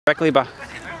Directly behind.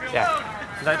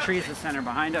 Yeah. So that tree is the center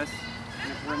behind us.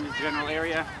 And if we're in this general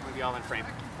area, we'll be all in frame.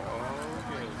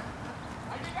 Okay.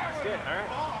 That's good. All right.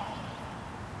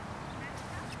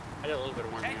 I did a little bit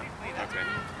of warming up. Okay. I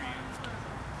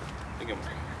think I'm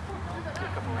okay. Do a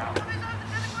couple rounds.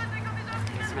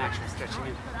 Get some actual stretching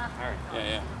in. All right.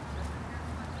 Yeah.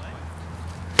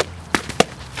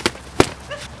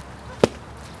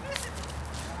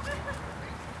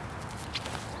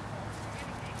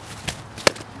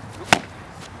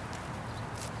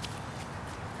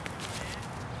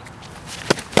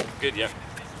 Good, yeah.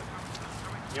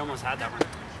 You almost had that one.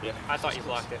 Yeah. I thought you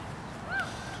blocked it.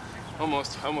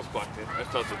 Almost. I almost blocked it. I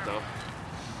felt it though.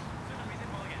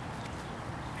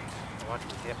 Watch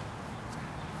my hip.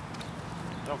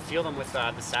 I don't feel them with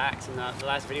the sacks. In the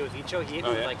last video with Icho, he hit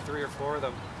me with like 3 or 4 of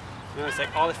them. And it's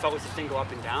like all I felt was the thing go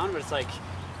up and down, but it's like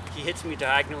he hits me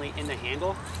diagonally in the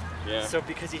handle. Yeah. So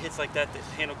because he hits like that, the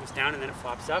handle goes down and then it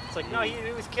flops up. It's like, no,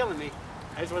 he was killing me.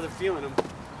 I just wasn't feeling him.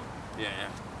 Yeah.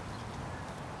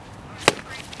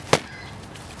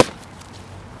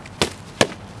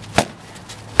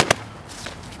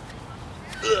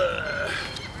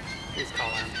 Please call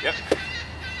him. Yep.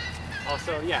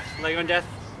 Also, yeah, leg on death.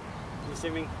 I'm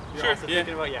assuming you're also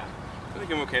thinking about, I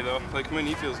think I'm okay though. Like my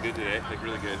knee feels good today, like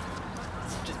really good.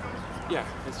 It's just, yeah,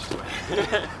 it's just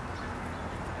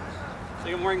like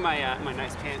I'm wearing my my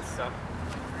nice pants, so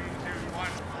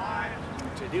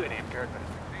to do an amp guard, but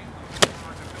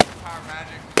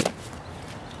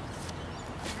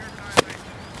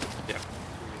yeah.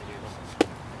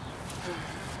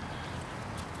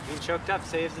 Being choked up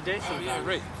saves the day sometimes. Oh yeah,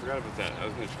 right. Forgot about that. I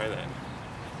was gonna try that.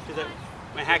 Because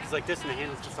my hack is like this and the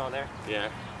handle's just all there.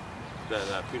 Yeah.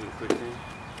 That put in the quick thing.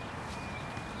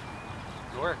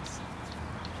 It works.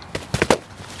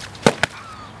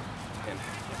 And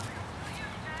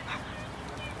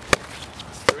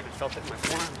Screw it, I felt it in my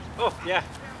forearm. Oh, yeah.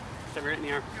 Stab me right in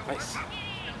the arm. nice.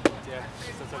 Yeah,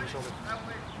 just on my shoulder.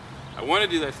 I want to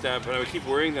do that stab, but I would keep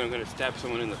worrying that I'm going to stab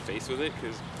someone in the face with it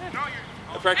because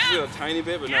I practiced it a tiny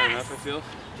bit, but not enough. I feel.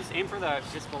 Just aim for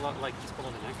just below the neck.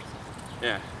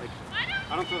 Yeah. Like,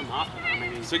 I don't throw them off. I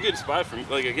mean, it's a good spot for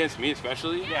like against me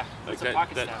especially. Yeah. Like that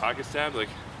pocket stab. Like,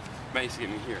 Matt used to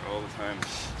get me here all the time.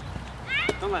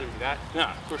 Don't let him do that. No,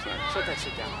 of course not. Shut that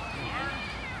shit down.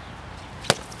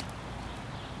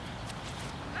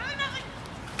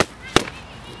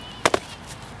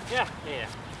 Yeah.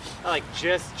 I like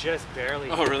just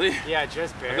barely. Oh really? Yeah,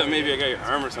 just barely. I thought maybe I got your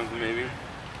arm or something. Maybe.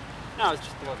 No, it's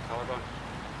just below the collarbone.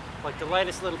 Like the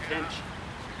lightest little pinch.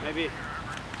 Maybe.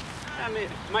 I mean,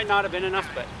 it might not have been enough,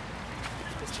 but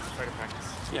it's just part of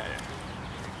practice. Yeah.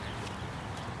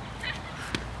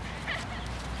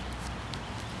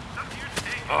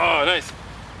 Oh, nice.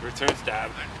 Return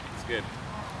stab. It's good.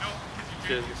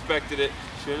 Should have expected it.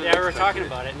 Yeah, we were talking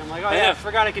about it, and I'm like, oh yeah, I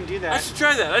forgot I can do that. I should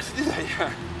try that. I should do that,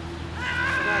 yeah.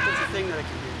 I forgot that's a thing that I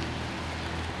can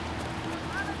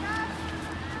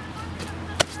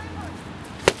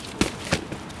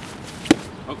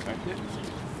do. Okay.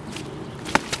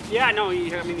 Yeah, no, you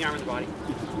hit me in the arm and the body.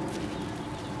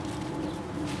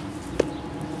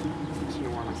 Shouldn't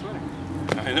have worn my sweater.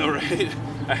 I know, right?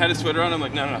 I had a sweater on. I'm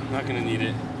like, no, I'm not gonna need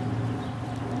it.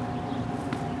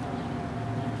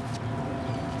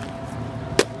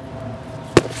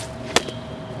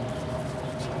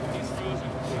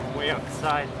 Way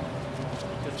outside.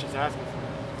 That's just asking for it.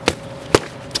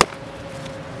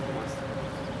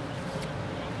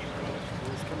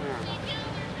 Just come here.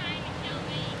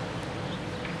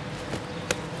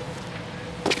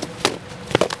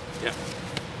 Yeah.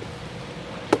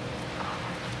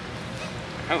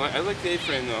 I like the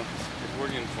A-frame though. It's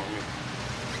working for me.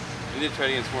 I need to try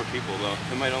it against more people though.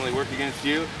 It might only work against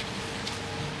you.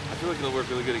 I feel like it'll work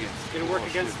really good against. It'll work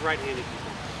against right-handed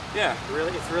people. Yeah.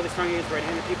 It's really strong against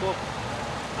right-handed people.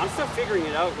 I'm still figuring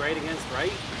it out right against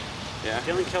right. Yeah.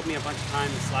 Dylan killed me a bunch of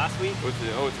times last week. It's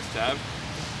a stab?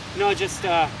 No, just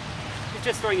you're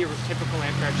just throwing your typical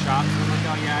amp-guard shots. And I'm like,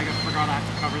 oh yeah, I forgot I have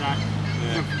to cover that.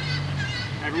 Yeah.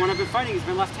 Everyone I've been fighting has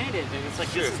been left-handed, and it's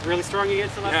like, this is really strong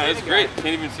against the left-handed guy. Yeah, that's great.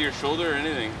 Can't even see your shoulder or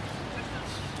anything.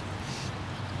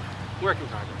 Work in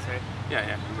progress, right? Yeah,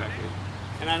 exactly.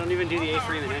 And I don't even do the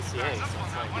A-frame in SCA, so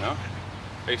it's like... No?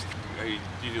 Do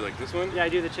you do like this one? Yeah, I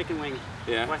do the chicken wing.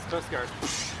 Yeah. West Coast Guard.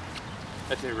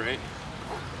 That's it, right?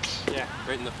 Yeah.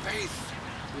 Right in the face.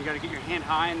 You got to get your hand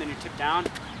high and then you tip down,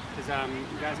 because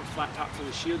you guys with flat tops on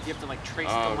the shields, you have to like trace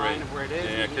the line of where it is.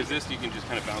 Yeah, because this you can just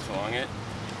kind of bounce along it.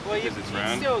 Well, you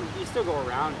still go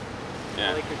around.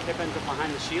 Yeah. Like your tip ends up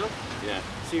behind the shield. Yeah.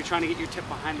 So you're trying to get your tip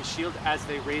behind the shield as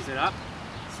they raise it up.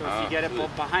 So if you get it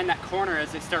behind that corner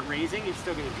as they start raising, you're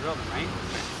still going to drill them, right?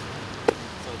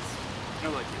 So it's And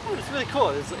I'm like, oh, it's really cool.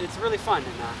 It's really fun.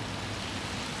 And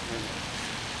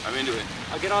I'm into it.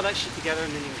 I'll get all that shit together,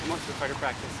 and then you can come up to the fighter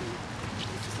practice and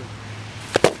just.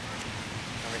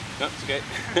 No, it's okay.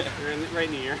 You're right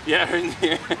in the ear. Yeah, right in the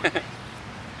ear.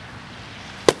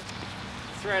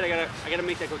 That's right. I gotta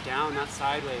make that go down, not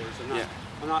sideways.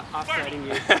 I'm not offsetting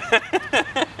you.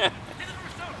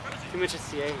 Too much at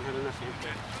CA, not enough here.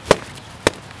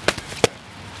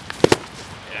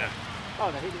 Yeah.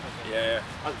 Oh, that hit you. Okay. Yeah.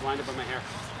 I was blinded by my hair.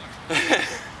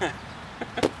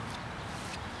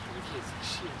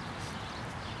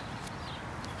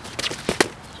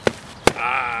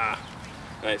 Ah,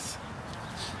 nice.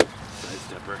 Nice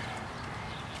stepper.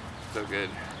 So good.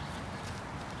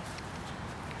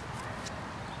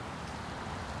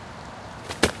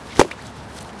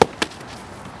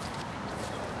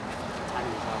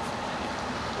 Timing was off.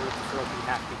 I wanted to throw a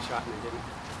half-beat shot and I didn't.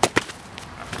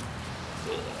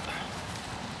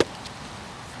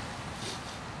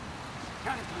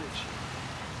 Counter punch.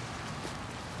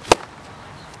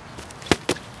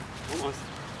 Almost.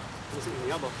 Wasn't in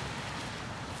the elbow.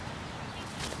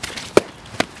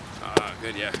 Ah,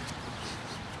 good, yeah.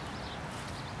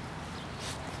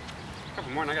 A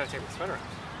couple more and I gotta take my sweater off.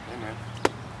 Yeah, man.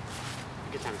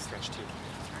 A good time to stretch too.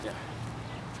 Yeah.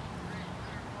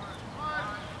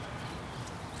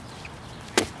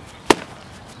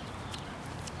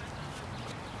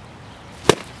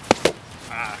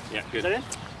 Ah, yeah, good. Is that it?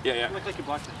 Yeah, yeah. It looked like you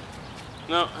blocked it.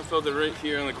 No, I felt it right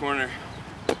here in the corner.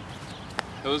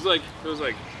 It was like.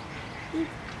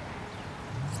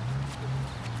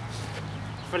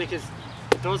 Funny because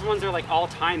those ones are like all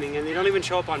timing and they don't even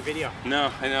show up on video.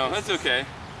 No, I know. That's okay.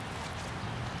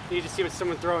 You just see what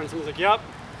someone throwing and someone's like, yup.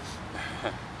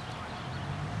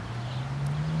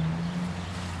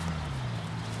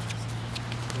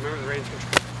 Remember the range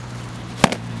control?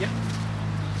 Yep.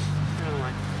 Get on the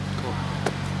line. Cool.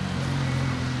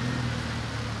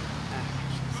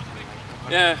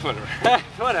 Yeah, whatever.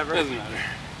 Whatever. Doesn't matter.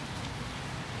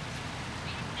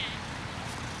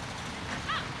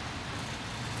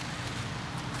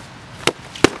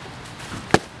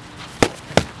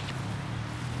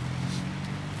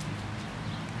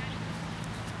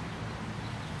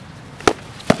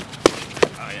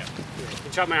 Oh yeah.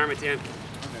 You chopped my arm at the end.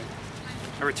 Okay.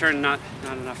 I returned not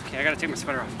enough. Okay, I gotta take my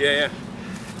sweater off. Yeah, yeah.